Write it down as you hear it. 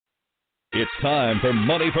It's time for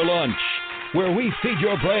Money for Lunch, where we feed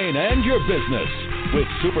your brain and your business with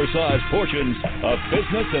supersized portions of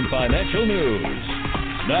business and financial news.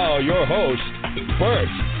 Now your host, Bert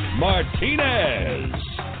Martinez.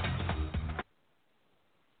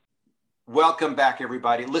 Welcome back,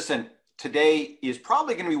 everybody. Listen, today is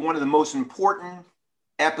probably going to be one of the most important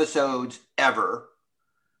episodes ever.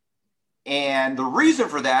 And the reason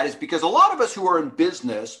for that is because a lot of us who are in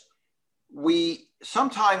business, we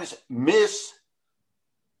sometimes miss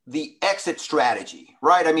the exit strategy,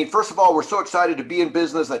 right? I mean, first of all, we're so excited to be in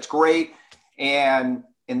business. That's great. And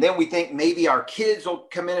then we think maybe our kids will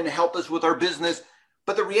come in and help us with our business.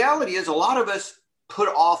 But the reality is a lot of us put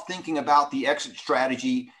off thinking about the exit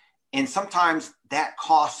strategy, and sometimes that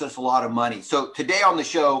costs us a lot of money. So today on the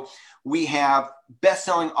show, we have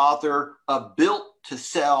best-selling author of Built to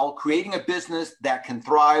Sell, Creating a Business That Can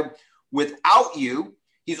Thrive Without You.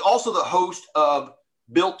 He's also the host of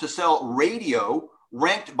Built to Sell Radio,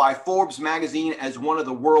 ranked by Forbes magazine as one of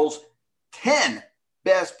the world's 10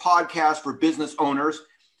 best podcasts for business owners,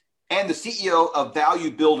 and the CEO of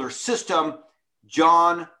Value Builder System.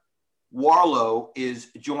 John Warrillow is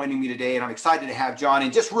joining me today, and I'm excited to have John.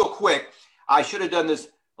 And just real quick, I should have done this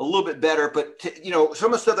a little bit better, but some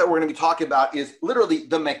of the stuff that we're going to be talking about is literally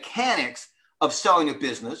the mechanics of selling a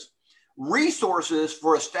business, resources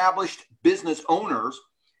for established business owners,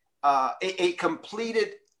 a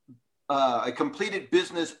completed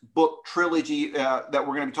business book trilogy that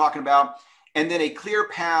we're going to be talking about, and then a clear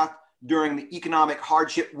path during the economic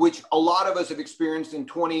hardship, which a lot of us have experienced in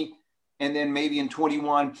 20 and then maybe in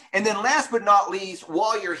 21. And then last but not least,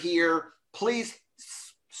 while you're here, please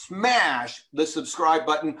smash the subscribe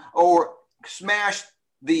button or smash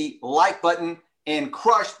the like button and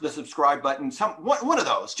crush the subscribe button. One of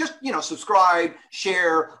those, just, subscribe,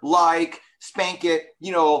 share, like, spank it,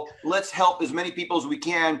 let's help as many people as we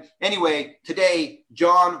can. Anyway, today,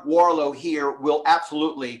 John Warrillow here will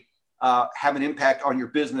absolutely have an impact on your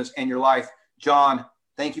business and your life. John,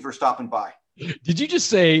 thank you for stopping by. Did you just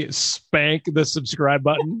say spank the subscribe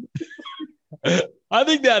button? I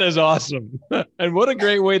think that is awesome. And what a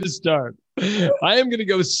great way to start. I am going to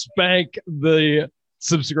go spank the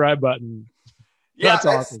subscribe button. Yeah, that's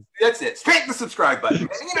awesome. That's it. Spank the subscribe button.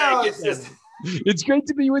 It's great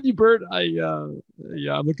to be with you, Bert. I'm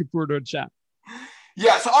looking forward to a chat.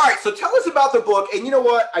 Yeah. So, all right. So tell us about the book. And you know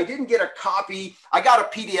what? I didn't get a copy. I got a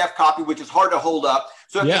PDF copy, which is hard to hold up.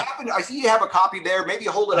 So if you happen, I see you have a copy there. Maybe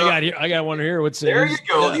you hold it up. I got one here. There you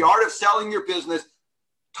go. Yeah. The Art of Selling Your Business.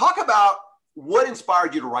 Talk about what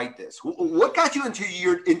inspired you to write this. What got you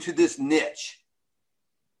into this niche?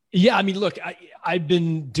 Yeah, I mean, look, I've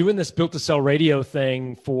been doing this Built to Sell radio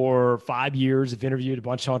thing for 5 years. I've interviewed a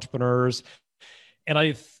bunch of entrepreneurs, and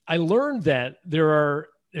I learned that there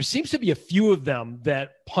seems to be a few of them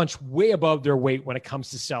that punch way above their weight when it comes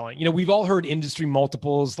to selling. We've all heard industry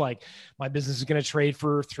multiples, like my business is going to trade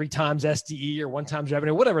for 3 times SDE or 1 times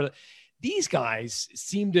revenue, whatever. These guys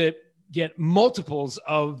seem to get multiples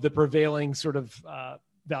of the prevailing sort of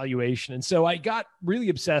valuation. And so I got really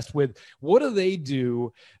obsessed with what do they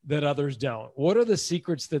do that others don't? What are the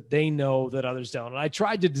secrets that they know that others don't? And I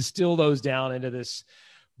tried to distill those down into this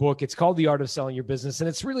book. It's called The Art of Selling Your Business. And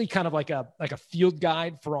it's really kind of like a field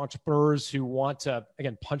guide for entrepreneurs who want to,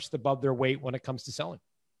 again, punch above their weight when it comes to selling.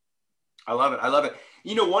 I love it.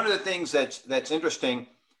 One of the things that's interesting,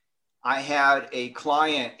 I had a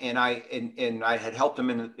client and I had helped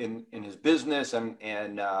him in his business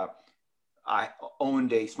and I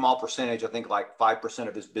owned a small percentage, I think like 5%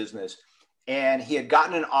 of his business. And he had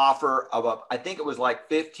gotten an offer of I think it was like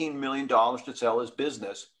 $15 million to sell his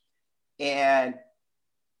business. And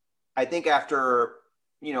I think after,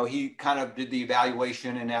 he kind of did the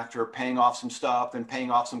evaluation, and after paying off some stuff and paying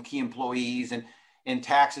off some key employees and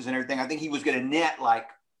taxes and everything, I think he was going to net like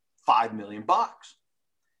 $5 million.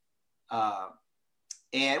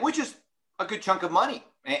 And which is a good chunk of money.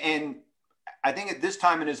 And I think at this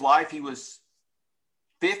time in his life, he was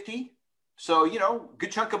 50. So,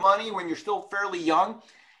 good chunk of money when you're still fairly young.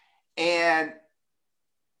 And,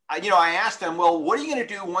 I asked him, well, what are you going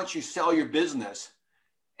to do once you sell your business?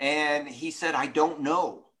 And he said, I don't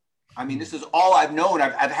know. I mean, this is all I've known.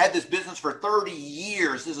 I've had this business for 30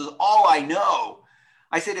 years. This is all I know.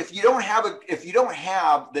 I said, if you don't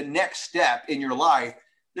have the next step in your life,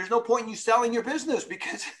 there's no point in you selling your business,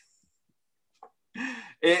 because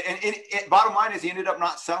and bottom line is he ended up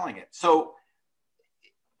not selling it. So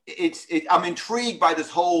I'm intrigued by this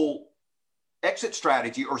whole exit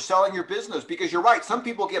strategy or selling your business, because you're right. Some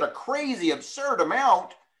people get a crazy, absurd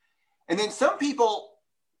amount, and then some people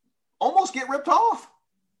almost get ripped off.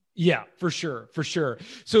 Yeah, for sure. For sure.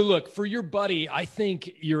 So look, for your buddy, I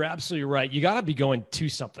think you're absolutely right. You got to be going to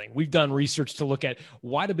something. We've done research to look at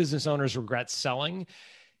why do business owners regret selling.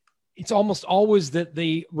 It's almost always that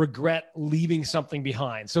they regret leaving something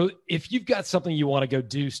behind. So if you've got something you want to go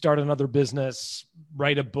do, start another business,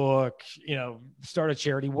 write a book, start a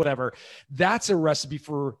charity, whatever, that's a recipe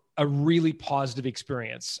for a really positive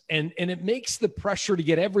experience. And it makes the pressure to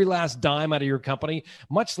get every last dime out of your company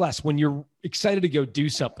much less when you're excited to go do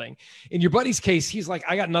something. In your buddy's case, he's like,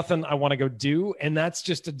 I got nothing I want to go do. And that's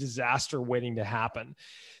just a disaster waiting to happen.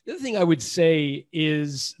 The other thing I would say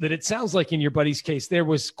is that it sounds like in your buddy's case, there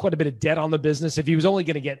was quite a bit of debt on the business. If he was only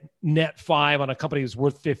going to get net 5 on a company that's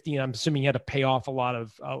worth 15, I'm assuming he had to pay off a lot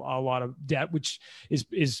of debt, which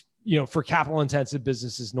is for capital intensive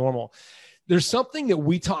business is normal. There's something that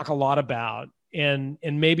we talk a lot about, and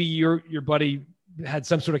maybe your buddy had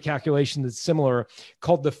some sort of calculation that's similar,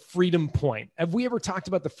 called the freedom point. Have we ever talked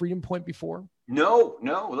about the freedom point before? No.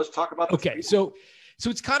 Let's talk about the Okay, so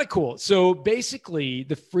it's kind of cool. So basically,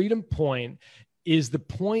 the freedom point is the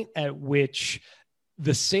point at which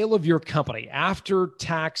the sale of your company, after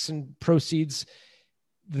tax and proceeds,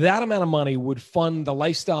 that amount of money would fund the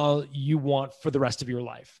lifestyle you want for the rest of your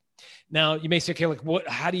life. Now, you may say, okay,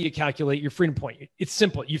 how do you calculate your freedom point? It's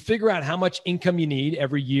simple. You figure out how much income you need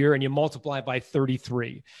every year and you multiply it by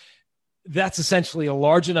 33. That's essentially a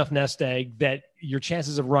large enough nest egg that your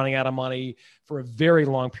chances of running out of money for a very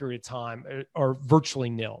long period of time are virtually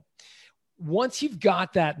nil. Once you've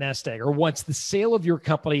got that nest egg, or once the sale of your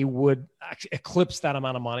company would eclipse that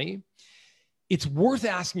amount of money, it's worth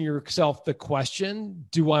asking yourself the question,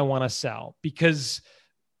 do I want to sell? Because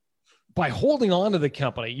by holding on to the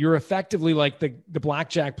company, you're effectively like the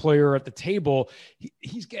blackjack player at the table.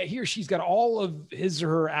 He or she's got all of his or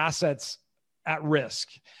her assets at risk.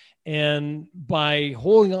 And by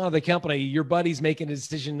holding on to the company, your buddy's making a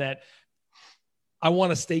decision that I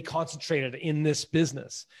want to stay concentrated in this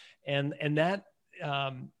business. And that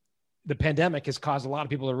the pandemic has caused a lot of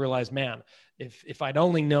people to realize, man, if I'd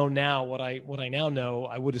only known now what I now know,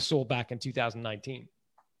 I would have sold back in 2019.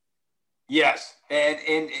 Yes.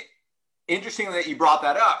 And interesting that you brought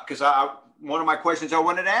that up, because one of my questions I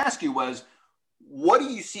wanted to ask you was, what do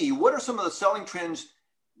you see? What are some of the selling trends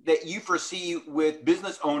that you foresee with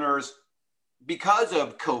business owners because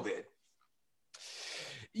of COVID?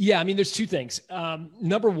 Yeah, I mean, there's two things.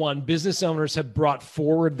 Number one, business owners have brought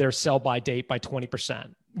forward their sell-by date by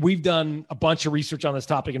 20%. We've done a bunch of research on this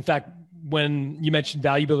topic. In fact, when you mentioned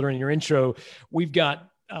Value Builder in your intro, we've got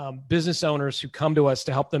business owners who come to us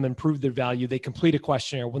to help them improve their value. They complete a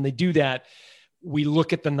questionnaire. When they do that, we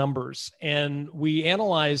look at the numbers and we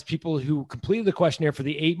analyze people who completed the questionnaire for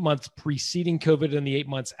the 8 months preceding COVID and the 8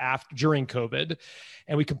 months after during COVID.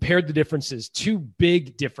 And we compared the differences, 2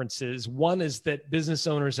 big differences. One is that business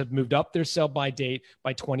owners have moved up their sell by date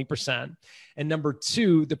by 20%. And number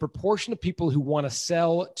 2, the proportion of people who want to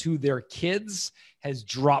sell to their kids has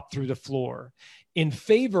dropped through the floor in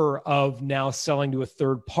favor of now selling to a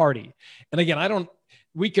third party. And again,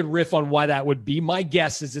 we could riff on why that would be. My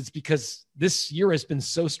guess is it's because this year has been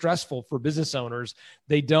so stressful for business owners.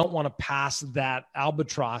 They don't want to pass that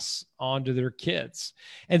albatross on to their kids.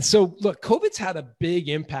 And so look, COVID's had a big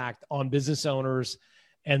impact on business owners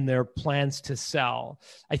and their plans to sell.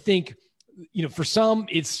 I think, for some,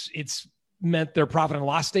 it's meant their profit and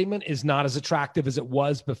loss statement is not as attractive as it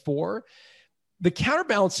was before. The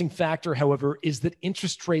counterbalancing factor, however, is that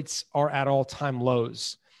interest rates are at all-time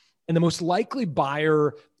lows. And the most likely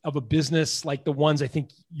buyer of a business like the ones I think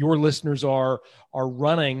your listeners are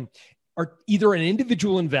running are either an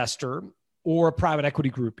individual investor or a private equity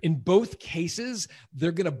group. In both cases,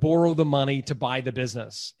 they're going to borrow the money to buy the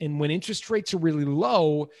business. And when interest rates are really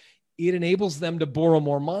low, it enables them to borrow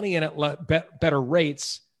more money and at better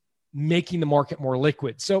rates, making the market more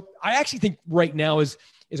liquid. So I actually think right now is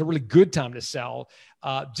a really good time to sell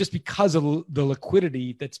just because of the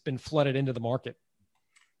liquidity that's been flooded into the market.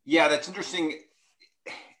 Yeah, that's interesting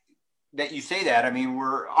that you say that. I mean,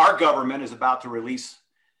 our government is about to release,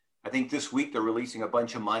 I think this week they're releasing a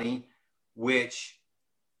bunch of money, which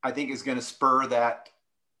I think is going to spur that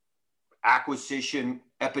acquisition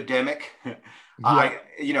epidemic. Yeah.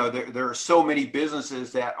 There are so many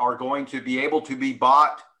businesses that are going to be able to be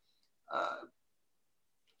bought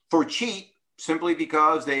for cheap simply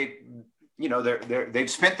because they've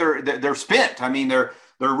spent they're spent. I mean, their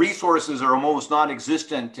resources are almost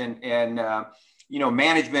non-existent, and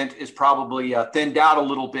management is probably thinned out a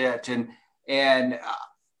little bit, and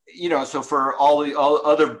so for all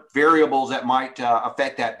other variables that might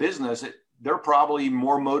affect that business, they're probably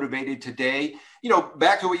more motivated today.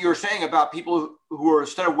 Back to what you were saying about people who are,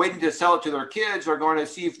 instead of waiting to sell it to their kids, are going to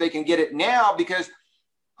see if they can get it now, because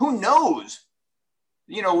who knows?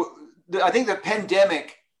 I think the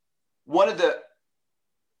pandemic, one of the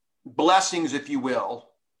blessings, if you will,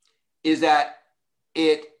 is that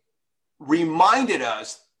it reminded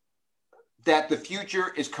us that the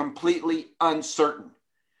future is completely uncertain.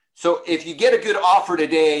 So if you get a good offer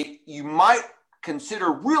today, you might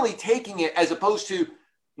consider really taking it, as opposed to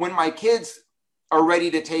when my kids are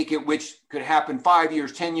ready to take it, which could happen 5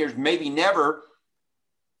 years, 10 years, maybe never.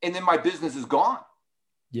 And then my business is gone.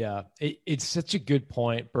 Yeah, it's such a good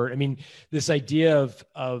point, Bert. I mean, this idea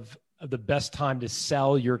of the best time to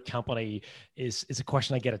sell your company is a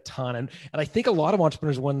question I get a ton. And I think a lot of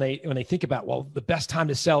entrepreneurs, when they think about, well, the best time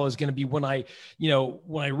to sell is going to be when I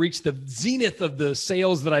reach the zenith of the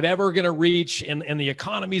sales that I'm ever going to reach, and the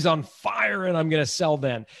economy's on fire and I'm going to sell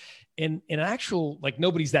then. And in actual, like,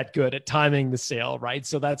 nobody's that good at timing the sale, right?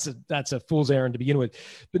 So that's a fool's errand to begin with.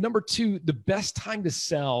 But number two, the best time to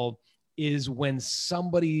sell is when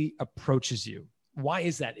somebody approaches you. Why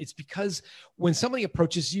is that? It's because when somebody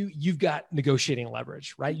approaches you, you've got negotiating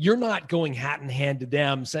leverage, right? You're not going hat in hand to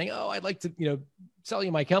them saying, oh, I'd like to, sell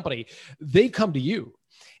you my company. They've come to you.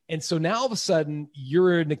 And so now all of a sudden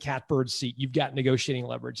you're in the catbird seat. You've got negotiating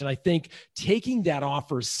leverage. And I think taking that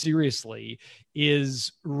offer seriously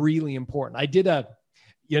is really important. I did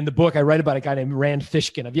in the book, I write about a guy named Rand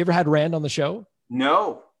Fishkin. Have you ever had Rand on the show?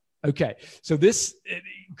 No. Okay. So this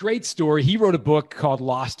great story, he wrote a book called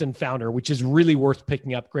Lost and Founder, which is really worth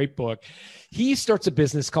picking up. Great book. He starts a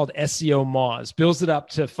business called SEO Moz, builds it up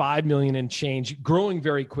to 5 million and change, growing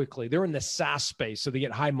very quickly. They're in the SaaS space, so they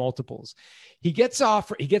get high multiples. He gets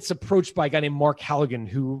approached by a guy named Mark Halligan,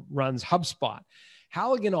 who runs HubSpot.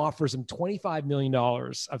 Halligan offers him $25 million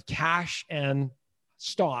of cash and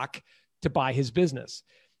stock to buy his business.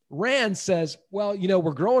 Rand says, well,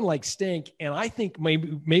 we're growing like stink, and I think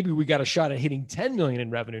maybe we got a shot at hitting 10 million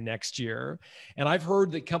in revenue next year. And I've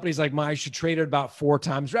heard that companies like mine should trade at about 4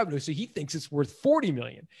 times revenue. So he thinks it's worth 40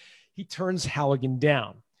 million. He turns Halligan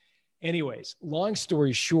down. Anyways, long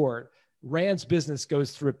story short, Rand's business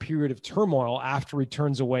goes through a period of turmoil after he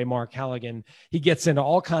turns away Mark Halligan. He gets into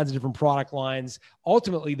all kinds of different product lines.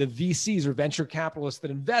 Ultimately, the VCs, or venture capitalists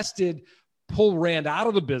that invested, pull Rand out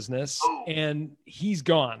of the business, and he's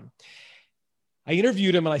gone. I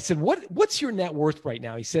interviewed him and I said, what's your net worth right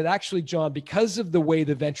now? He said, actually, John, because of the way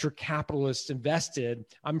the venture capitalists invested,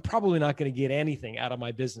 I'm probably not going to get anything out of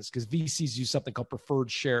my business, because VCs use something called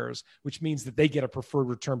preferred shares, which means that they get a preferred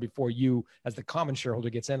return before you, as the common shareholder,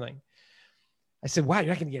 gets anything. I said, wow, you're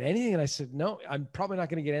not going to get anything? And I said, no, I'm probably not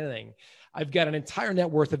going to get anything. I've got an entire net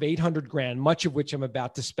worth of 800 grand, much of which I'm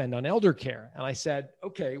about to spend on elder care. And I said,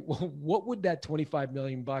 okay, well, what would that 25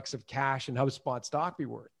 million bucks of cash and HubSpot stock be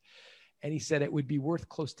worth? And he said it would be worth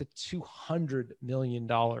close to $200 million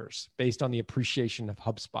based on the appreciation of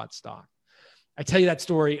HubSpot stock. I tell you that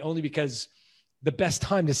story only because the best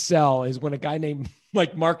time to sell is when a guy named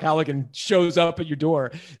like Mark Halligan shows up at your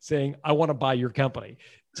door saying, I want to buy your company.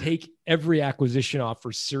 Take every acquisition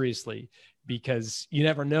offer seriously, because you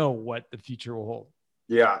never know what the future will hold.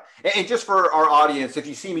 Yeah. And just for our audience, if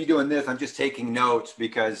you see me doing this, I'm just taking notes,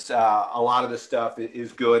 because a lot of this stuff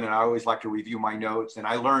is good. And I always like to review my notes, and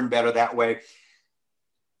I learn better that way.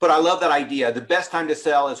 But I love that idea. The best time to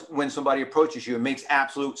sell is when somebody approaches you. It makes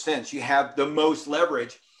absolute sense. You have the most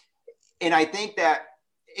leverage. And I think that,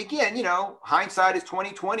 again, hindsight is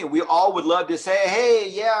 20/20. We all would love to say, hey,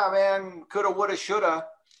 yeah, man, coulda, woulda, shoulda.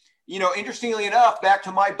 Interestingly enough, back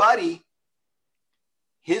to my buddy,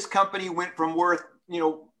 his company went from worth,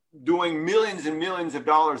 doing millions and millions of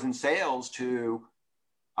dollars in sales to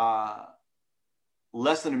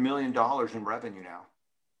less than $1 million in revenue now.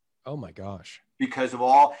 Oh my gosh. Because of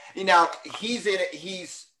all, he's in it.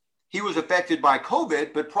 He was affected by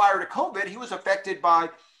COVID, but prior to COVID, he was affected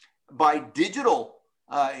by digital.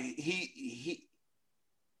 He's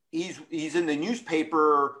in the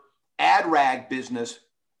newspaper ad rag business.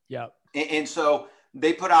 Yeah. And so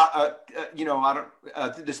they put out,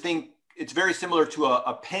 this thing, it's very similar to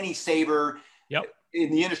a penny saver. Yep.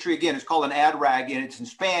 In the industry. Again, it's called an ad rag, and it's in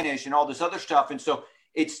Spanish and all this other stuff. And so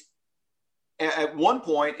it's, at one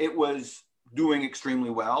point it was doing extremely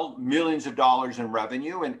well, millions of dollars in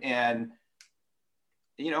revenue. And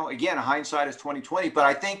again, hindsight is 20/20, but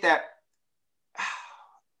I think that,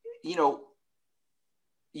 you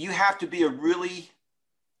have to be you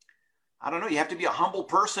have to be a humble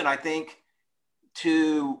person, I think,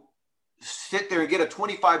 to sit there and get a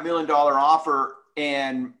 $25 million offer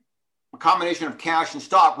and a combination of cash and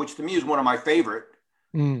stock, which to me is one of my favorite.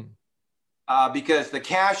 because the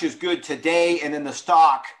cash is good today, and then the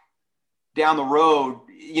stock down the road,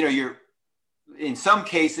 you're in some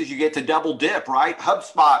cases you get to double dip, right?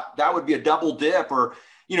 HubSpot, that would be a double dip. Or,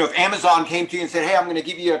 if Amazon came to you and said, hey, I'm going to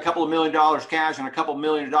give you a couple of $1 million cash and a couple of $1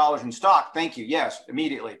 million in stock. Thank you. Yes,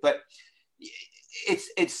 immediately. But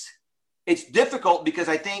it's difficult because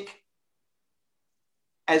I think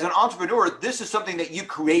as an entrepreneur, this is something that you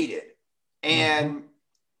created. And,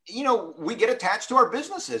 we get attached to our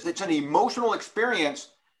businesses. It's an emotional experience.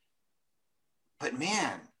 But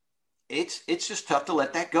man, it's just tough to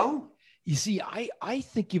let that go. You see, I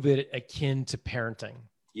think of it akin to parenting.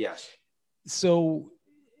 Yes. So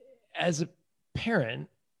as a parent,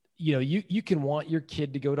 you can want your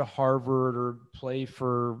kid to go to Harvard or play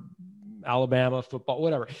for Alabama football,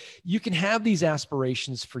 whatever. You can have these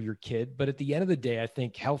aspirations for your kid, but at the end of the day, I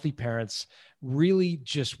think healthy parents really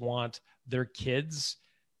just want their kids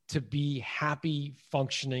to be happy,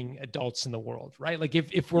 functioning adults in the world, right? Like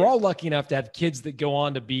if we're all lucky enough to have kids that go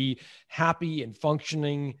on to be happy and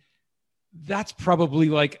functioning, that's probably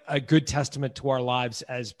like a good testament to our lives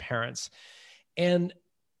as parents. And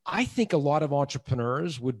I think a lot of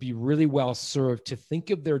entrepreneurs would be really well served to think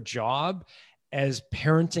of their job as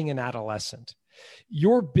parenting an adolescent.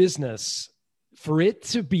 Your business, for it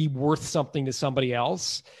to be worth something to somebody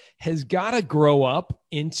else, has got to grow up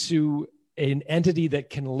into an entity that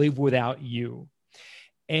can live without you.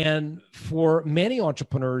 And for many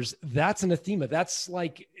entrepreneurs, that's anathema. That's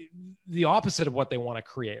like the opposite of what they want to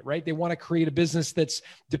create, right? They want to create a business that's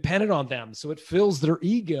dependent on them, so it fills their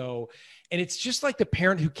ego. And it's just like the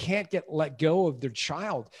parent who can't let go of their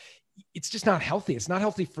child. It's just not healthy. It's not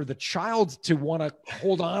healthy for the child to want to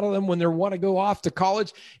hold on to them when they want to go off to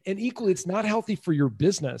college. And equally, it's not healthy for your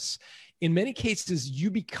business. In many cases, you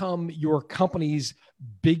become your company's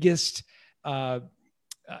biggest you're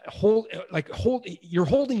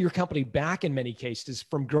holding your company back in many cases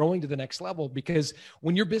from growing to the next level, because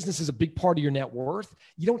when your business is a big part of your net worth,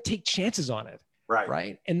 you don't take chances on it.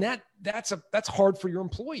 Right. And that's hard for your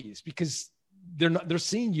employees, because they're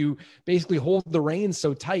seeing you basically hold the reins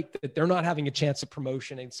so tight that they're not having a chance of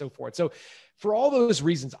promotion and so forth. So for all those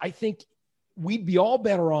reasons, I think we'd be all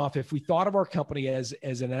better off if we thought of our company as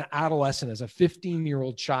an adolescent, as a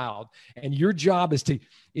 15-year-old child. And your job is to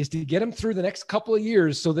get them through the next couple of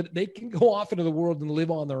years so that they can go off into the world and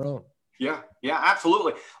live on their own. Yeah,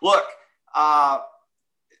 absolutely. Look,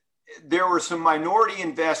 there were some minority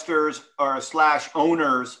investors or /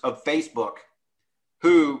 owners of Facebook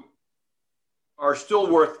who are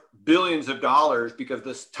still worth billions of dollars because of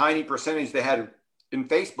this tiny percentage they had in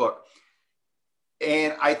Facebook.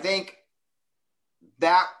 And I think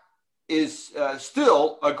that is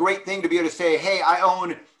still a great thing to be able to say, hey, I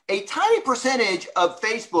own a tiny percentage of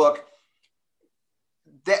Facebook.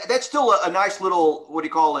 That's still a nice little, what do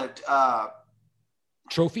you call it?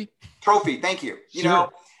 Trophy. Thank you. Sure.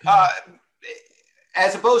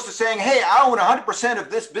 As opposed to saying, hey, I own 100% of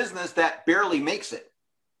this business that barely makes it.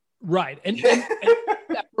 Right. And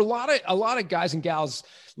for a lot of guys and gals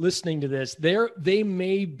listening to this, they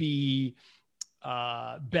may be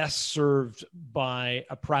best served by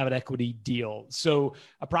a private equity deal. So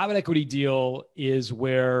a private equity deal is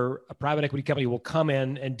where a private equity company will come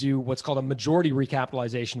in and do what's called a majority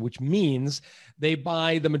recapitalization, which means they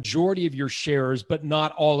buy the majority of your shares, but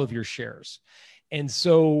not all of your shares. And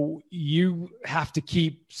so you have to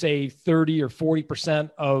keep, say, 30 or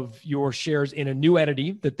 40% of your shares in a new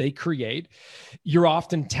entity that they create. You're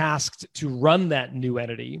often tasked to run that new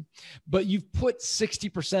entity, but you've put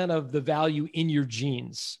 60% of the value in your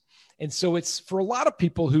genes. And so it's for a lot of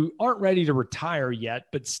people who aren't ready to retire yet,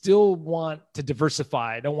 but still want to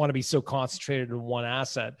diversify, don't want to be so concentrated in one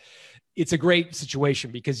asset. It's a great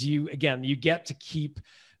situation because you get to keep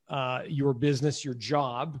your business, your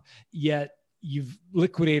job, yet you've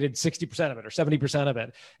liquidated 60% of it or 70% of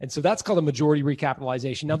it. And so that's called a majority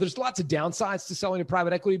recapitalization. Now, there's lots of downsides to selling to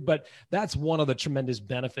private equity, but that's one of the tremendous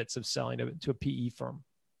benefits of selling to a PE firm.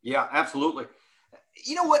 Yeah, absolutely.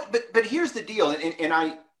 You know what, but here's the deal. And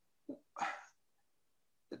I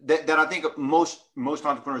think most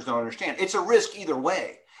entrepreneurs don't understand. It's a risk either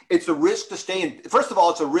way. It's a risk to stay in. First of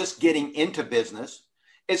all, it's a risk getting into business.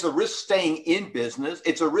 It's a risk staying in business.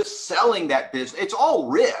 It's a risk selling that business. It's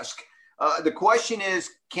all risk. The question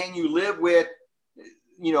is, can you live with,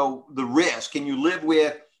 the risk? Can you live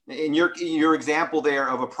with, in your example there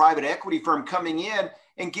of a private equity firm coming in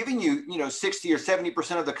and giving you, 60 or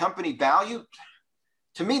 70% of the company value?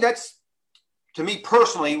 To me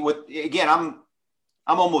personally, I'm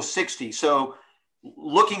almost 60. So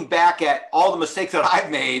looking back at all the mistakes that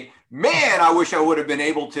I've made, man, I wish I would have been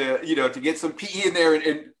able to, to get some PE in there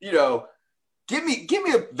and give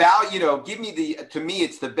me a value, to me,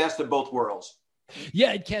 it's the best of both worlds.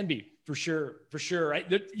 Yeah, it can be. For sure. Right?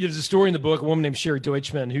 There's a story in the book, a woman named Sherry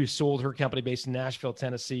Deutschman, who sold her company based in Nashville,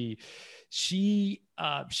 Tennessee. She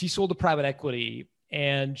sold to private equity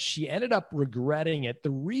and she ended up regretting it. The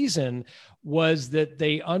reason was that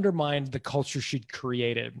they undermined the culture she'd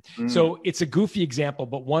created. So it's a goofy example,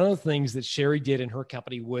 but one of the things that Sherry did in her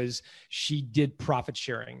company was she did profit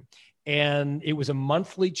sharing. And it was a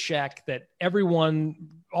monthly check that everyone,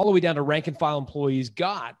 all the way down to rank and file employees,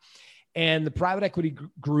 got. And the private equity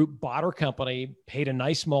group bought her company, paid a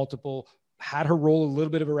nice multiple, had her roll a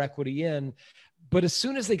little bit of her equity in. But as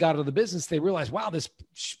soon as they got out of the business, they realized, wow, this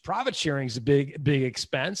profit sharing is a big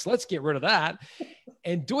expense. Let's get rid of that.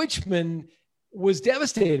 And Deutschman was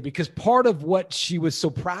devastated because part of what she was so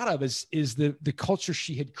proud of is the culture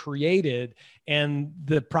she had created, and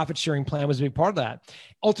the profit sharing plan was a big part of that.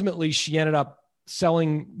 Ultimately, she ended up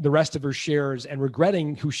selling the rest of her shares and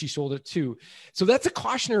regretting who she sold it to. So that's a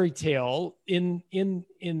cautionary tale in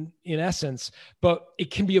essence, but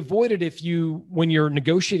it can be avoided if you, when you're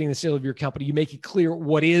negotiating the sale of your company, you make it clear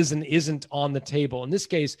what is and isn't on the table. In this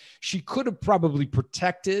case, she could have probably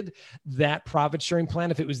protected that profit sharing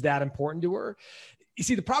plan if it was that important to her. You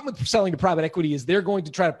see, the problem with selling to private equity is they're going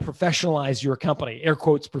to try to professionalize your company, air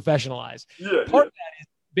quotes, professionalize. Part of that is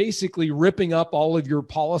basically ripping up all of your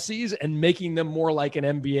policies and making them more like an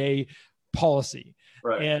MBA policy.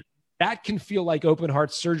 Right. And that can feel like open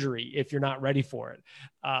heart surgery if you're not ready for it.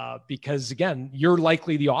 Because again, you're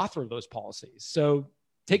likely the author of those policies. So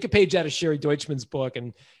take a page out of Sherry Deutschman's book.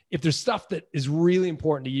 And if there's stuff that is really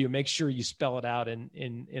important to you, make sure you spell it out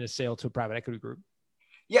in a sale to a private equity group.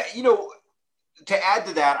 Yeah. To add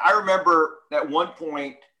to that, I remember at one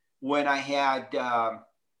point when I had, I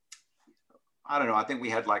don't know, I think we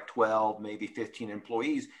had like 12, maybe 15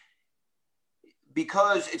 employees.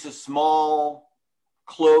 Because it's a small,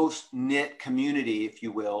 close-knit community, if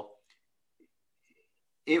you will,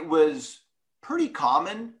 it was pretty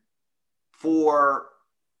common for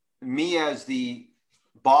me as the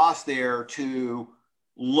boss there to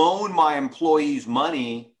loan my employees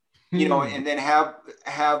money, and then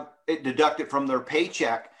have it deducted from their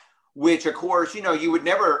paycheck, which of course, you would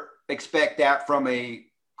never expect that from a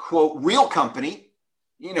quote real company,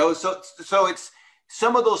 so it's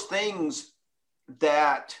some of those things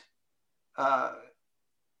that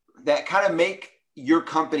that kind of make your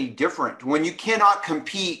company different when you cannot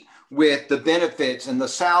compete with the benefits and the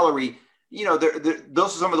salary.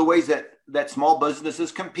 Those are some of the ways that small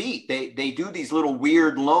businesses compete. They do these little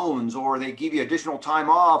weird loans, or they give you additional time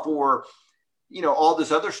off, or all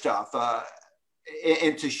this other stuff.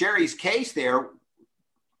 And to Sherry's case there,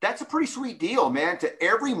 that's a pretty sweet deal, man. To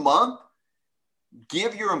every month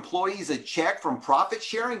give your employees a check from profit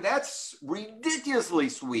sharing. That's ridiculously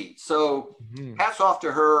sweet. So hats off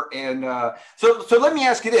to her. And so let me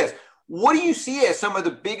ask you this. What do you see as some of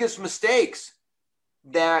the biggest mistakes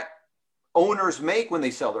that owners make when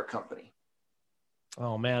they sell their company?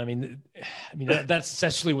 Oh man. I mean, that's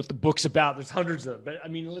essentially what the book's about. There's hundreds of them,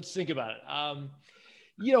 but let's think about it.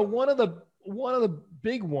 One of the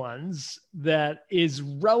big ones that is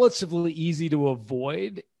relatively easy to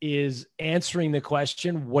avoid is answering the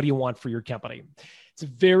question, what do you want for your company? It's a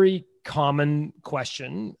very common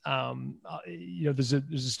question. There's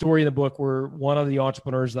a story in the book where one of the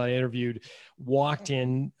entrepreneurs that I interviewed walked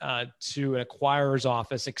in to an acquirer's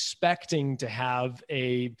office expecting to have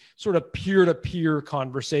a sort of peer-to-peer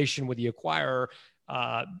conversation with the acquirer.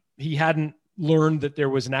 He hadn't learned that there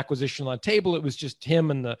was an acquisition on the table. It was just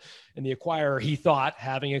him and the acquirer, he thought,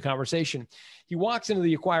 having a conversation. He walks into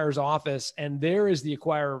the acquirer's office, and there is the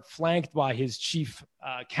acquirer flanked by his chief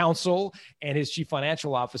counsel and his chief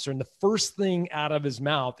financial officer. And the first thing out of his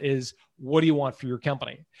mouth is, what do you want for your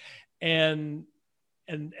company? And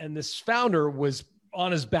this founder was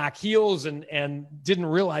on his back heels and didn't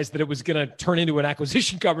realize that it was going to turn into an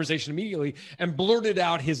acquisition conversation immediately, and blurted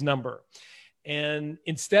out his number. And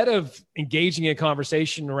instead of engaging in a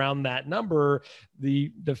conversation around that number,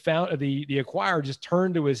 the acquirer just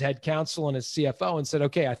turned to his head counsel and his CFO and said,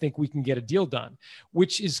 okay, I think we can get a deal done,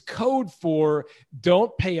 which is code for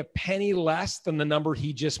don't pay a penny less than the number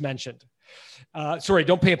he just mentioned.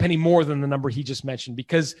 Don't pay a penny more than the number he just mentioned,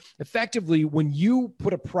 because effectively when you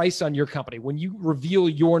put a price on your company, when you reveal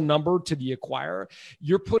your number to the acquirer,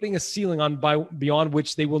 you're putting a ceiling on beyond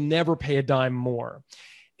which they will never pay a dime more.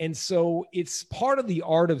 And so it's part of the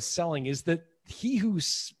art of selling is that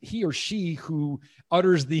he or she who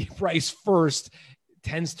utters the price first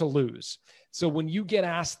tends to lose. So when you get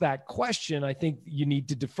asked that question, I think you need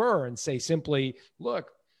to defer and say simply, look,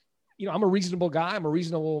 I'm a reasonable guy. I'm a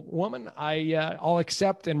reasonable woman. I'll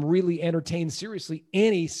accept and really entertain seriously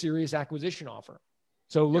any serious acquisition offer.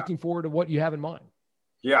 So looking forward to what you have in mind.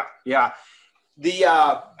 Yeah. Yeah.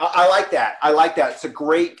 I like that. I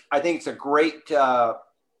think it's a great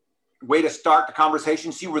way to start the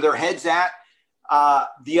conversation, see where their head's at.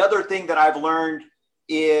 The other thing that I've learned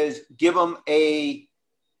is give them a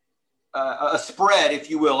spread, if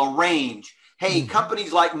you will, a range. Hey,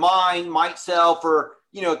 companies like mine might sell for,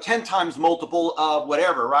 10 times multiple of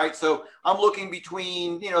whatever, right? So I'm looking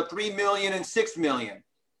between, 3 million and 6 million.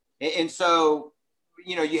 And so,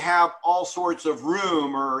 you have all sorts of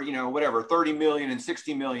room, or, whatever, 30 million and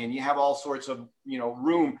 60 million, you have all sorts of,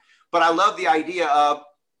 room. But I love the idea of,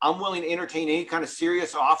 I'm willing to entertain any kind of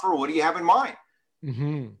serious offer. What do you have in mind?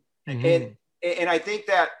 And I think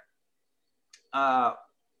that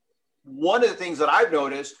one of the things that I've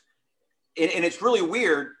noticed, and it's really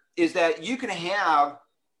weird, is that you can have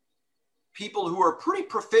people who are pretty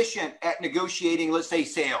proficient at negotiating, let's say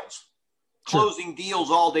sales, closing deals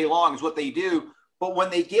all day long is what they do. But when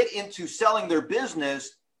they get into selling their business,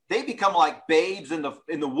 they become like babes in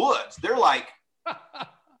the woods. They're like,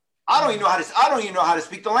 I don't even know how to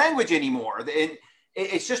speak the language anymore. And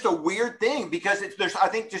it's just a weird thing because there's, I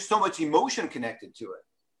think, just so much emotion connected to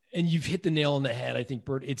it. And you've hit the nail on the head. I think,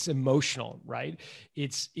 Bert, it's emotional, right?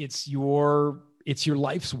 It's your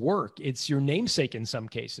life's work. It's your namesake in some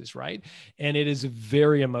cases, right? And it is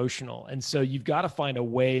very emotional. And so you've got to find a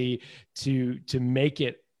way to make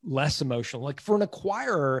it less emotional. Like for an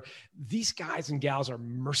acquirer, these guys and gals are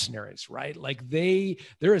mercenaries, right? Like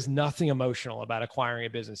there is nothing emotional about acquiring a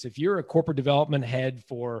business. If you're a corporate development head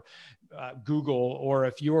for Google, or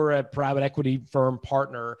if you're a private equity firm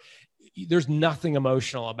partner, there's nothing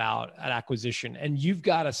emotional about an acquisition, and you've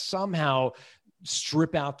got to somehow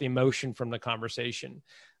strip out the emotion from the conversation.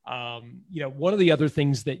 One of the other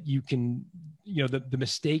things that you can, the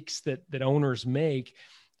mistakes that owners make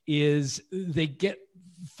is they get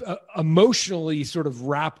emotionally sort of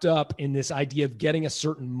wrapped up in this idea of getting a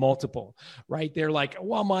certain multiple, right? They're like,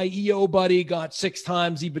 well, my EO buddy got 6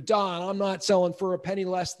 times EBITDA and I'm not selling for a penny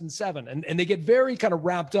less than 7. And they get very kind of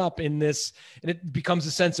wrapped up in this, and it becomes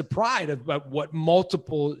a sense of pride about what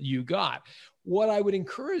multiple you got. What I would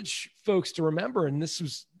encourage folks to remember, and this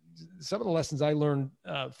was some of the lessons I learned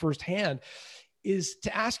firsthand, is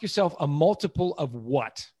to ask yourself a multiple of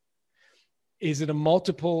what? Is it a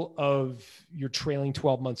multiple of your trailing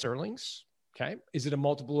 12 months earnings? Okay. Is it a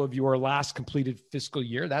multiple of your last completed fiscal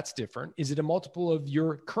year? That's different. Is it a multiple of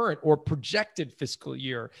your current or projected fiscal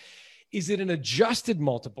year? Is it an adjusted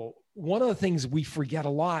multiple? One of the things we forget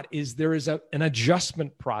a lot is there is an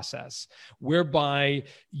adjustment process whereby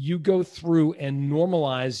you go through and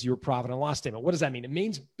normalize your profit and loss statement. What does that mean? It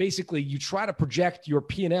means basically you try to project your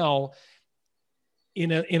P&L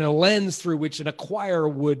in a lens through which an acquirer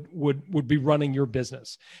would be running your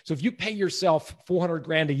business. So if you pay yourself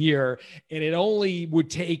 $400,000 a year and it only would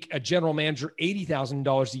take a general manager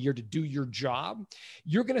 $80,000 a year to do your job,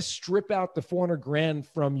 you're going to strip out the $400,000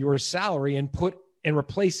 from your salary and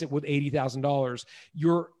replace it with $80,000.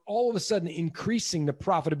 You're all of a sudden increasing the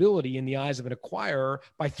profitability in the eyes of an acquirer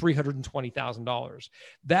by $320,000.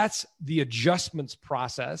 That's the adjustments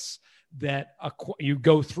process that you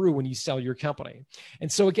go through when you sell your company.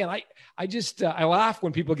 And so again, I laugh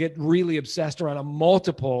when people get really obsessed around a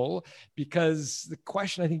multiple, because the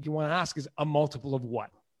question I think you want to ask is a multiple of what?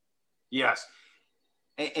 Yes.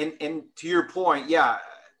 And to your point, yeah,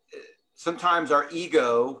 sometimes our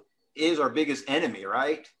ego is our biggest enemy,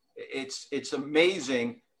 right? It's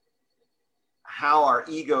amazing how our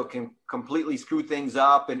ego can completely screw things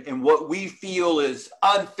up, and what we feel is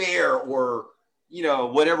unfair, or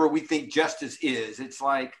whatever we think justice is. It's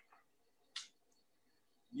like,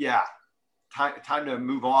 yeah, time to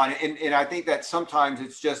move on. And I think that sometimes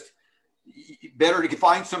it's just better to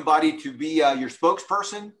find somebody to be your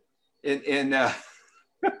spokesperson and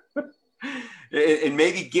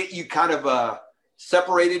maybe get you kind of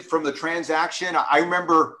separated from the transaction. I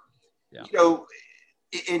remember,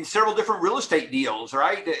 in several different real estate deals,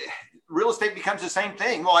 right? Real estate becomes the same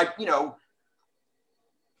thing. Well,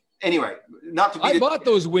 anyway, I bought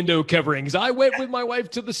those window coverings. I went with my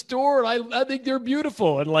wife to the store and I think they're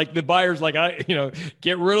beautiful. And like the buyer's like,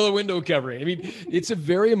 get rid of the window covering. I mean, it's a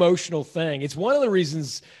very emotional thing. It's one of the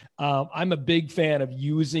reasons I'm a big fan of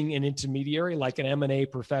using an intermediary like an M&A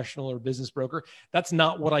professional or business broker. That's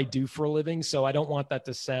not what I do for a living, so I don't want that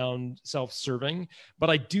to sound self-serving,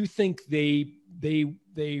 but I do think they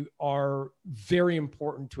are very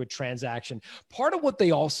important to a transaction. Part of what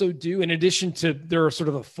they also do, in addition to they're sort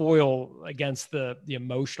of a foil against the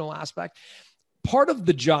emotional aspect, part of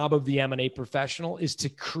the job of the M&A professional is to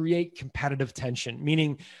create competitive tension,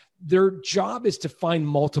 meaning their job is to find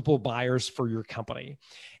multiple buyers for your company.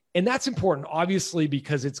 And that's important, obviously,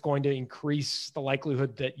 because it's going to increase the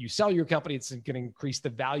likelihood that you sell your company. It's going to increase the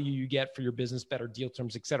value you get for your business, better deal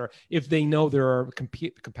terms, et cetera, if they know there are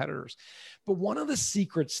competitors. But one of the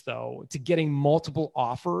secrets, though, to getting multiple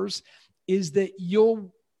offers is that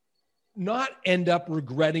you'll not end up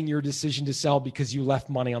regretting your decision to sell because you left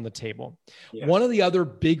money on the table. Yes. One of the other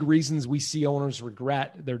big reasons we see owners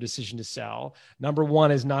regret their decision to sell, number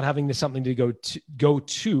one, is not having something to go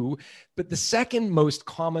to. But the second most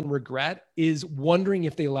common regret is wondering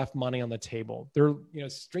if they left money on the table. They're,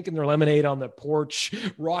 drinking their lemonade on the porch,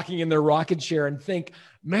 rocking in their rocking chair, and think,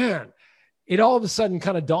 man, it all of a sudden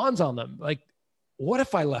kind of dawns on them, like, what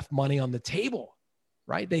if I left money on the table?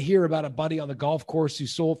 Right? They hear about a buddy on the golf course who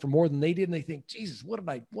sold for more than they did, and they think, Jesus, what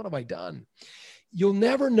have I done? You'll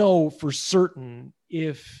never know for certain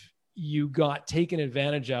if you got taken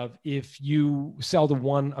advantage of if you sell to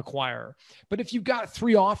one acquirer. But if you've got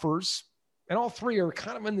 3 offers and all 3 are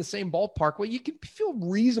kind of in the same ballpark, well, you can feel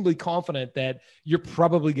reasonably confident that you're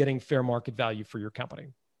probably getting fair market value for your company.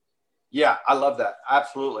 Yeah, I love that.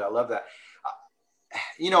 Absolutely. I love that.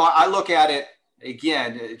 I look at it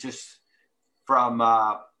again, just from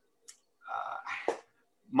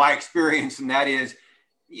my experience, and that is,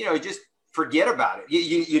 just forget about it.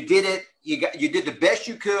 You did it. You did the best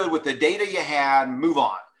you could with the data you had, and move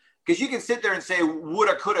on. Because you can sit there and say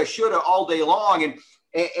woulda, coulda, shoulda all day long,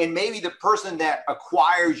 and maybe the person that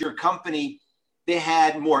acquires your company, they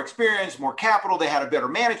had more experience, more capital, they had a better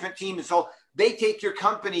management team, and so they take your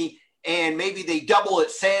company and maybe they double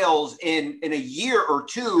its sales in a year or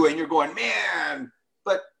 2, and you're going, man,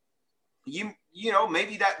 but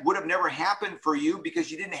maybe that would have never happened for you because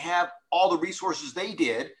you didn't have all the resources they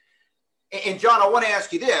did. And John, I want to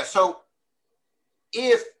ask you this. So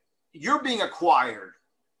if you're being acquired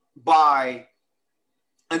by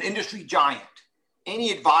an industry giant,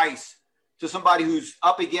 any advice to somebody who's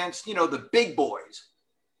up against, the big boys?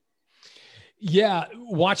 Yeah.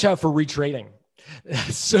 Watch out for retrading.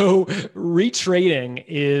 So retrading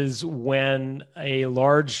is when a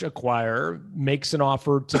large acquirer makes an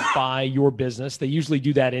offer to buy your business. They usually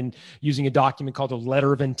do that in using a document called a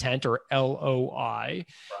letter of intent, or LOI. Right.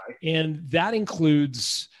 And that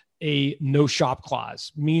includes a no shop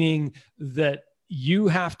clause, meaning that you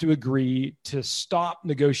have to agree to stop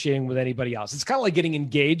negotiating with anybody else. It's kind of like getting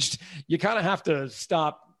engaged. You kind of have to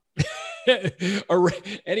stop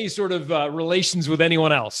any sort of relations with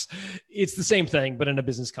anyone else. It's the same thing, but in a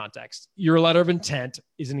business context. Your letter of intent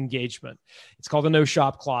is an engagement. It's called a no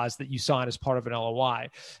shop clause that you sign as part of an LOI.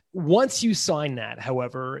 Once you sign that,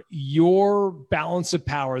 however, your balance of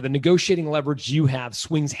power, the negotiating leverage you have,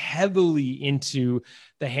 swings heavily into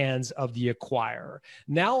the hands of the acquirer.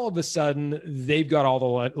 Now, all of a sudden, they've got all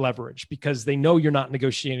the leverage because they know you're not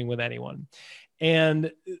negotiating with anyone.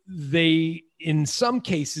 And they, in some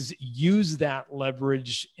cases, use that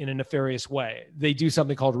leverage in a nefarious way. They do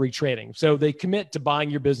something called retrading. So they commit to buying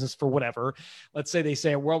your business for whatever. Let's say they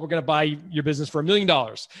say, well, we're going to buy your business for $1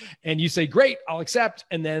 million. And you say, great, I'll accept.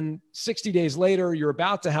 And then 60 days later, you're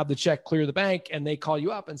about to have the check clear the bank. And they call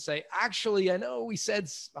you up and say, actually, I know we said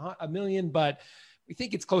 $1 million, but we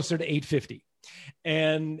think it's closer to 850.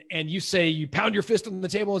 And you say, you pound your fist on the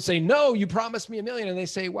table and say, no, you promised me $1 million. And they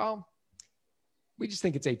say, well, we just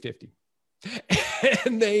think it's 850.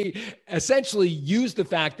 And they essentially use the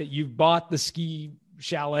fact that you've bought the ski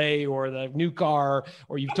chalet or the new car,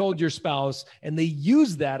 or you've told your spouse, and they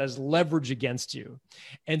use that as leverage against you.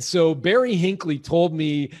 And so Barry Hinckley told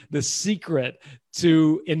me the secret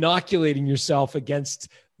to inoculating yourself against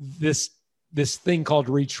this thing called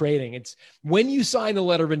retrading. It's when you sign the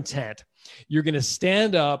letter of intent, you're going to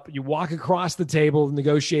stand up, you walk across the table, the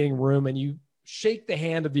negotiating room, and you shake the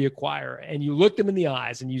hand of the acquirer, and you look them in the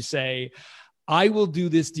eyes and you say, I will do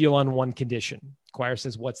this deal on one condition. Acquirer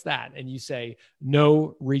says, what's that? And you say,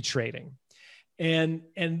 no retrading. And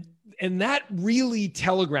that really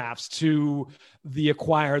telegraphs to the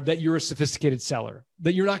acquirer that you're a sophisticated seller,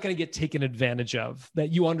 that you're not going to get taken advantage of, that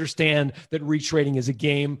you understand that retrading is a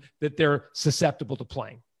game that they're susceptible to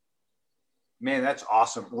playing. Man, that's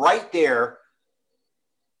awesome. Right there,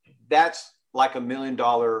 that's like $1 million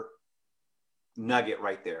nugget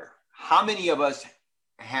right there. How many of us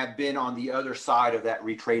have been on the other side of that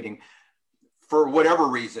retrading for whatever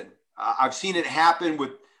reason? I've seen it happen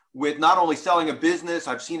with not only selling a business.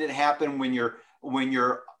 I've seen it happen when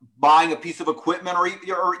you're buying a piece of equipment or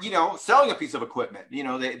selling a piece of equipment.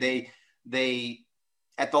 They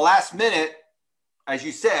at the last minute, as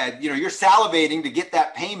you said, you're salivating to get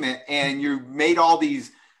that payment, and you made all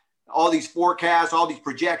these all these forecasts, all these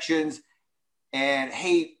projections. And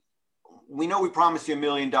hey, we know we promised you $1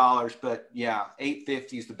 million, but yeah,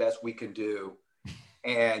 850 is the best we can do.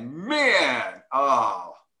 And man,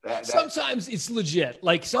 sometimes it's legit.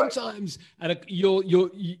 Like sometimes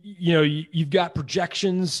you've got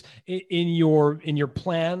projections in your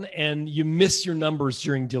plan and you miss your numbers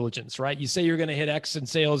during diligence, right? You say you're going to hit X in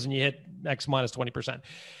sales and you hit X minus 20%.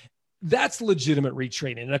 That's legitimate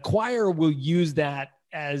retraining. An acquirer will use that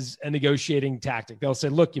as a negotiating tactic. They'll say,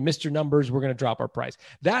 look, you missed your numbers. We're going to drop our price.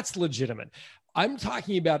 That's legitimate. I'm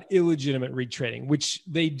talking about illegitimate retraining, which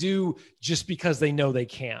they do just because they know they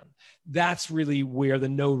can. That's really where the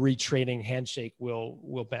no retraining handshake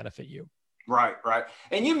will benefit you. Right.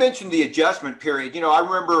 And you mentioned the adjustment period. I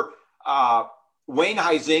remember Wayne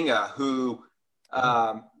Huizinga, who,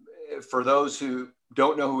 for those who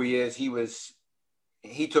don't know who he is,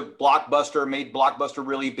 he took Blockbuster, made Blockbuster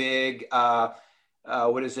really big.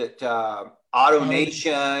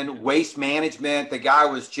 AutoNation, Waste Management. The guy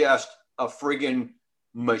was just a friggin'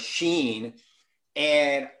 machine.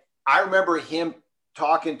 And I remember him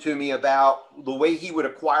talking to me about the way he would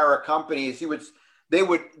acquire a company is they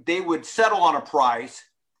would settle on a price.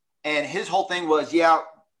 And his whole thing was, yeah,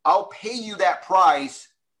 I'll pay you that price,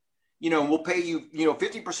 we'll pay you,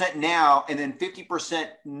 50% now and then 50%,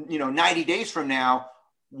 90 days from now,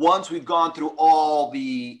 once we've gone through all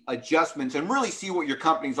the adjustments and really see what your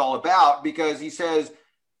company's all about, because he says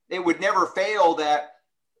it would never fail that,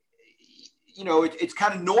 it's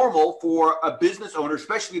kind of normal for a business owner,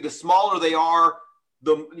 especially the smaller they are,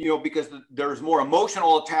 because there's more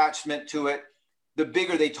emotional attachment to it, the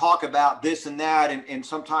bigger they talk about this and that. And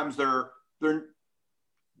sometimes they're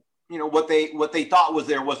what they thought was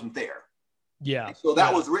there wasn't there. Yeah. And so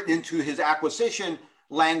that was written into his acquisition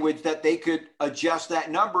language that they could adjust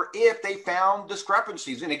that number if they found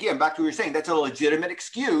discrepancies. And again, back to what you're saying, that's a legitimate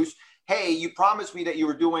excuse. Hey, you promised me that you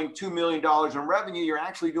were doing $2 million in revenue. You're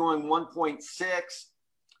actually doing 1.6.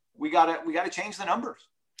 We gotta change the numbers.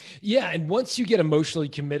 Yeah. And once you get emotionally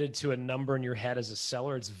committed to a number in your head as a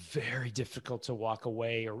seller, it's very difficult to walk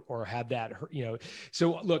away or have that,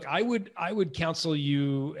 So look, I would counsel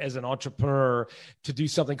you as an entrepreneur to do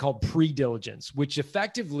something called pre-diligence, which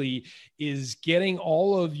effectively is getting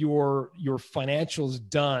all of your financials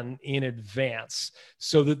done in advance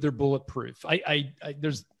so that they're bulletproof.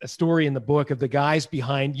 There's a story in the book of the guys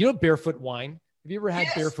behind, Barefoot Wine. Have you ever had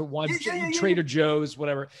Barefoot Wine? Yeah. Trader Joe's,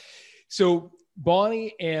 whatever. So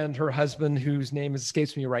Bonnie and her husband, whose name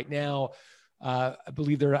escapes me right now, I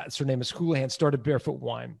believe their name is Houlihan, started Barefoot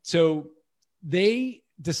Wine. So they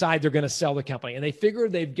decide they're going to sell the company, and they figure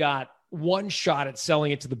they've got one shot at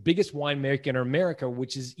selling it to the biggest winemaker in America,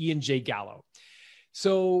 which is E&J Gallo.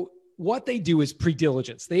 So what they do is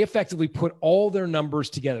pre-diligence. They effectively put all their numbers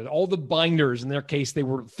together, all the binders. In their case, they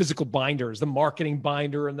were physical binders, the marketing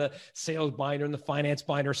binder and the sales binder and the finance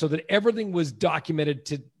binder, so that everything was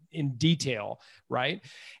documented in detail, right?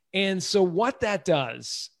 And so what that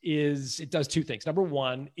does is it does two things. Number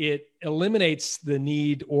one, it eliminates the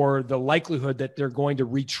need or the likelihood that they're going to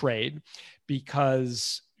retrade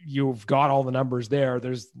because you've got all the numbers there.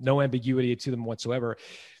 There's no ambiguity to them whatsoever.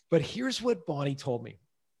 But here's what Bonnie told me.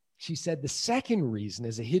 She said the second reason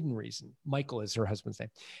is a hidden reason. Michael is her husband's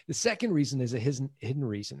name. The second reason is a hidden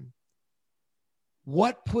reason.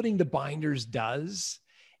 What putting the binders does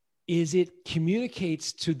is it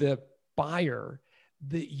communicates to the buyer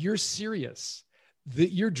that you're serious,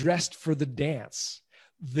 that you're dressed for the dance,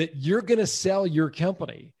 that you're going to sell your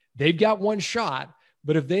company. They've got one shot,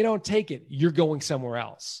 but if they don't take it, you're going somewhere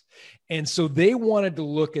else. And so they wanted to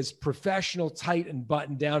look as professional, tight, and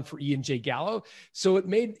buttoned down for E&J Gallo. So it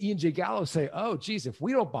made E&J Gallo say, oh, geez, if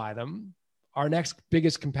we don't buy them, our next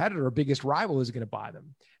biggest competitor or biggest rival is going to buy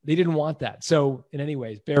them. They didn't want that. So in any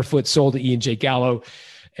ways, Barefoot sold to E&J Gallo,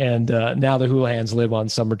 and now the Houlihans live on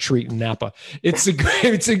some retreat in Napa. It's a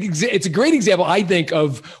great example, I think,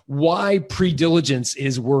 of why pre-diligence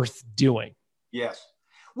is worth doing. Yes.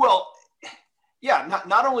 Well, yeah,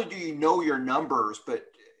 not only do you know your numbers, but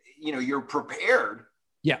you're prepared.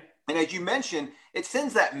 Yeah. And as you mentioned, it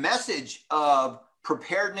sends that message of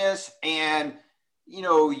preparedness and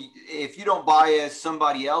if you don't buy us,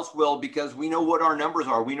 somebody else will, because we know what our numbers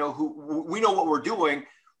are. We know what we're doing.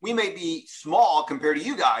 We may be small compared to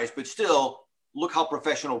you guys, but still look how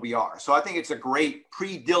professional we are. So I think it's a great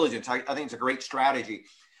pre-diligence. I think it's a great strategy.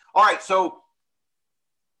 All right. So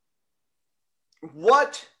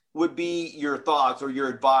what would be your thoughts or your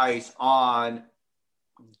advice on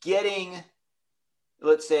getting,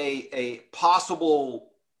 let's say, a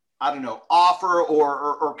possible, offer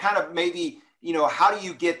or kind of maybe how do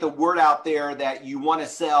you get the word out there that you want to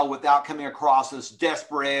sell without coming across as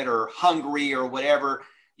desperate or hungry or whatever?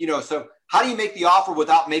 So how do you make the offer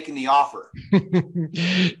without making the offer?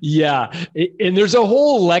 Yeah. And there's a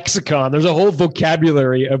whole lexicon, there's a whole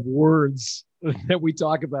vocabulary of words that we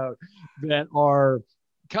talk about that are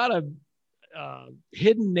kind of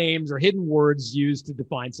hidden names or hidden words used to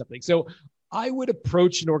define something. So I would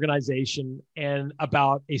approach an organization and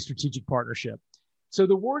about a strategic partnership. So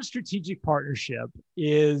the word strategic partnership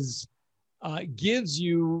gives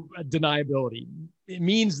you a deniability. It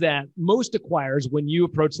means that most acquirers, when you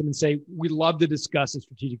approach them and say, we'd love to discuss a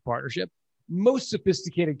strategic partnership, most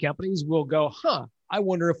sophisticated companies will go, I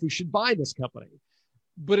wonder if we should buy this company.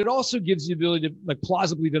 But it also gives you the ability to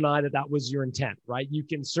plausibly deny that was your intent, right? You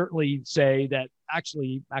can certainly say that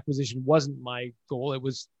actually acquisition wasn't my goal. It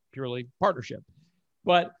was purely partnership.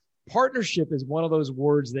 But partnership is one of those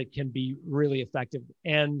words that can be really effective.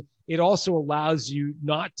 And it also allows you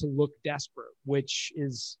not to look desperate, which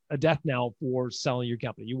is a death knell for selling your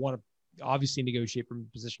company. You want to obviously negotiate from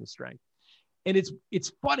a position of strength. And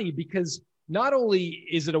it's funny because not only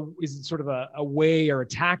is it sort of a way or a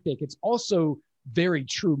tactic, it's also very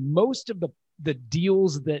true. Most of the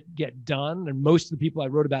deals that get done and most of the people I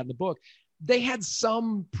wrote about in the book, they had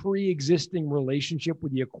some pre-existing relationship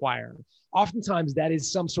with the acquirer. Oftentimes that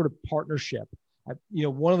is some sort of partnership.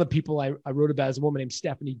 One of the people I wrote about is a woman named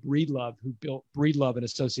Stephanie Breedlove, who built Breedlove and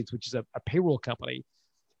Associates, which is a payroll company.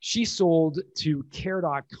 She sold to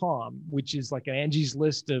care.com, which is like an Angie's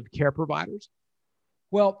List of care providers.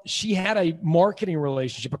 Well, she had a marketing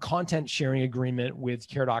relationship, a content sharing agreement with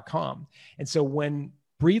care.com. And so when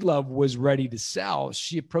Breedlove was ready to sell,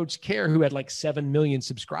 she approached Care, who had like 7 million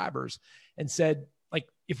subscribers, and said,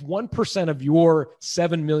 if 1% of your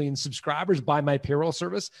 7 million subscribers buy my payroll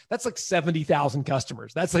service, that's like 70,000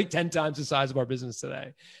 customers. That's like 10 times the size of our business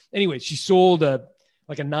today. Anyway, she sold a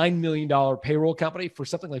 $9 million payroll company for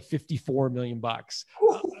something like $54 million.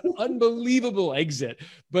 Unbelievable exit.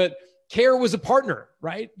 But Care was a partner,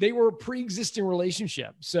 right? They were a pre-existing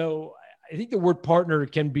relationship. So I think the word partner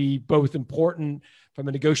can be both important from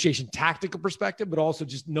a negotiation tactical perspective, but also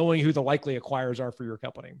just knowing who the likely acquirers are for your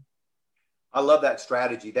company. I love that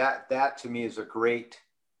strategy. That to me is a great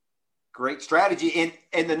strategy.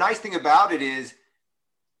 And the nice thing about it is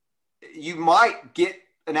you might get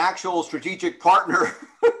an actual strategic partner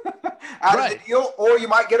out of the deal, or you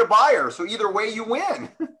might get a buyer. So either way you win.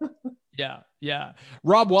 Yeah.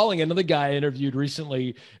 Rob Walling, another guy I interviewed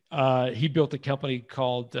recently, he built a company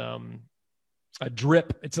called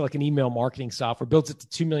Drip. It's like an email marketing software, built it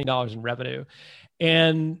to $2 million in revenue.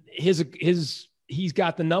 And he's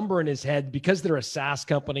got the number in his head because they're a SaaS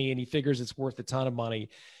company and he figures it's worth a ton of money.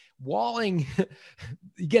 Walling,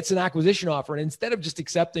 he gets an acquisition offer. And instead of just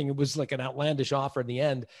accepting, it was like an outlandish offer in the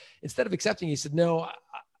end. Instead of accepting, he said, no,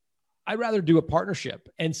 I'd rather do a partnership.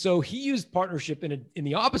 And so he used partnership in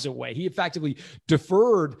the opposite way. He effectively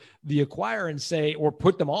deferred the acquirer or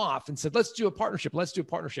put them off and said, let's do a partnership.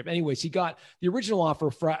 Anyways, he got the original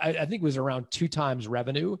offer for, I think it was around 2 times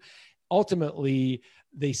revenue. Ultimately,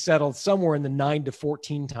 they settled somewhere in the 9 to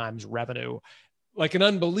 14 times revenue. Like an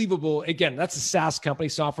unbelievable, again, that's a SaaS company,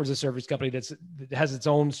 software as a service company that has its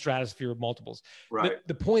own stratosphere of multiples. Right.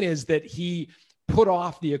 The point is that he put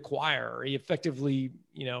off the acquirer. He effectively,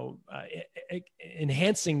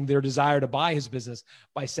 enhancing their desire to buy his business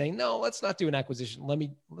by saying, no, let's not do an acquisition.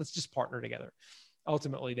 Let's just partner together.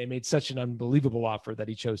 Ultimately, they made such an unbelievable offer that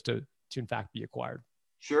he chose to in fact be acquired.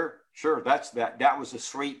 Sure. That was a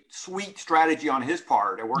sweet strategy on his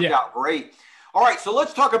part. It worked out great. All right. So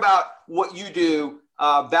let's talk about what you do,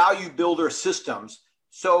 Value Builder Systems.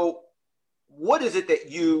 So what is it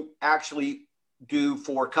that you actually do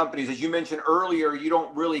for companies? As you mentioned earlier, you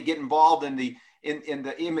don't really get involved in the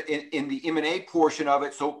M&A portion of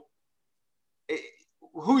it. So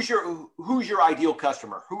who's your ideal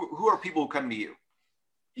customer? Who are people who come to you?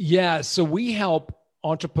 Yeah. So we help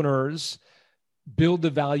entrepreneurs build the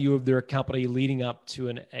value of their company leading up to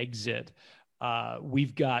an exit.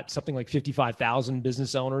 We've got something like 55,000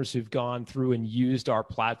 business owners who've gone through and used our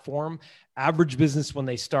platform. Average business, when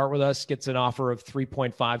they start with us, gets an offer of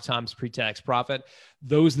 3.5 times pre-tax profit.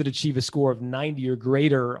 Those that achieve a score of 90 or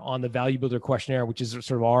greater on the Value Builder questionnaire, which is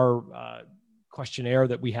sort of our questionnaire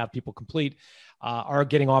that we have people complete, are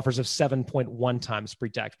getting offers of 7.1 times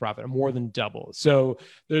pre-tax profit, more than double. So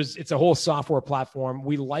it's a whole software platform.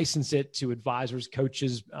 We license it to advisors,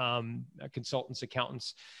 coaches, consultants,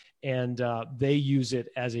 accountants, and they use it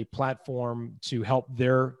as a platform to help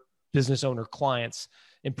their business owner clients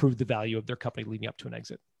improve the value of their company leading up to an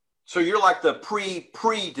exit. So you're like the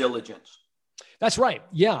pre-diligence. That's right.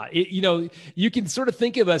 Yeah. You can sort of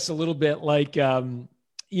think of us a little bit like,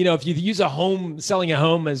 if you use selling a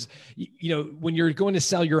home as, when you're going to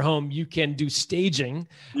sell your home, you can do staging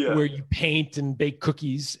where you paint and bake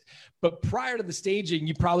cookies. But prior to the staging,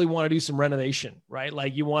 you probably want to do some renovation, right?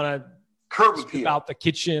 Like you want to curb strip out the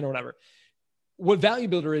kitchen or whatever. What Value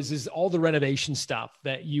Builder is all the renovation stuff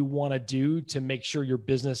that you want to do to make sure your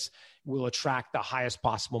business will attract the highest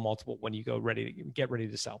possible multiple when you get ready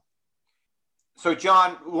to sell. So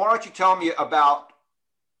John, why don't you tell me about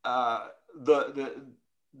the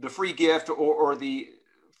free gift or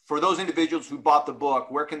for those individuals who bought the book,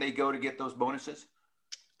 where can they go to get those bonuses?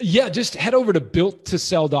 Yeah, just head over to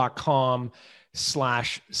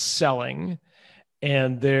builttosell.com/selling.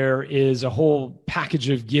 And there is a whole package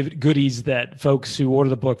of goodies that folks who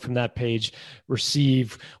order the book from that page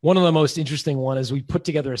receive. One of the most interesting one is we put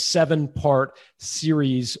together a 7-part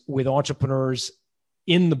series with entrepreneurs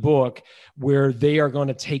in the book where they are going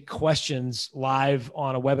to take questions live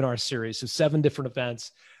on a webinar series. So 7 different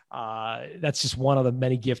events. That's just one of the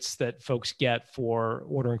many gifts that folks get for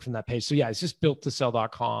ordering from that page. So yeah, it's just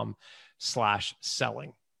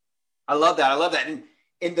builttosell.com/selling. I love that.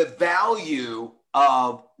 And the value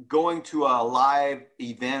of going to a live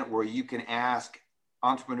event where you can ask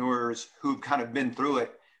entrepreneurs who've kind of been through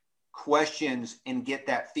it questions and get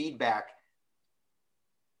that feedback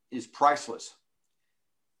is priceless.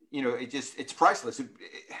 It's priceless.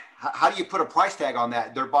 How do you put a price tag on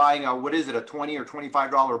that? They're buying a $20 or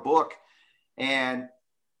 $25 book, and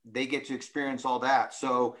they get to experience all that.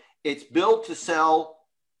 So it's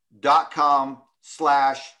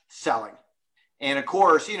builttosell.com/selling. And of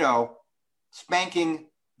course, spanking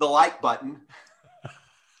the like button.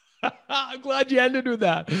 I'm glad you ended with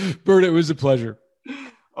that. Bert, it was a pleasure.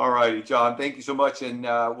 All righty, John. Thank you so much. And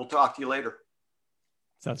we'll talk to you later.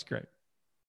 Sounds great.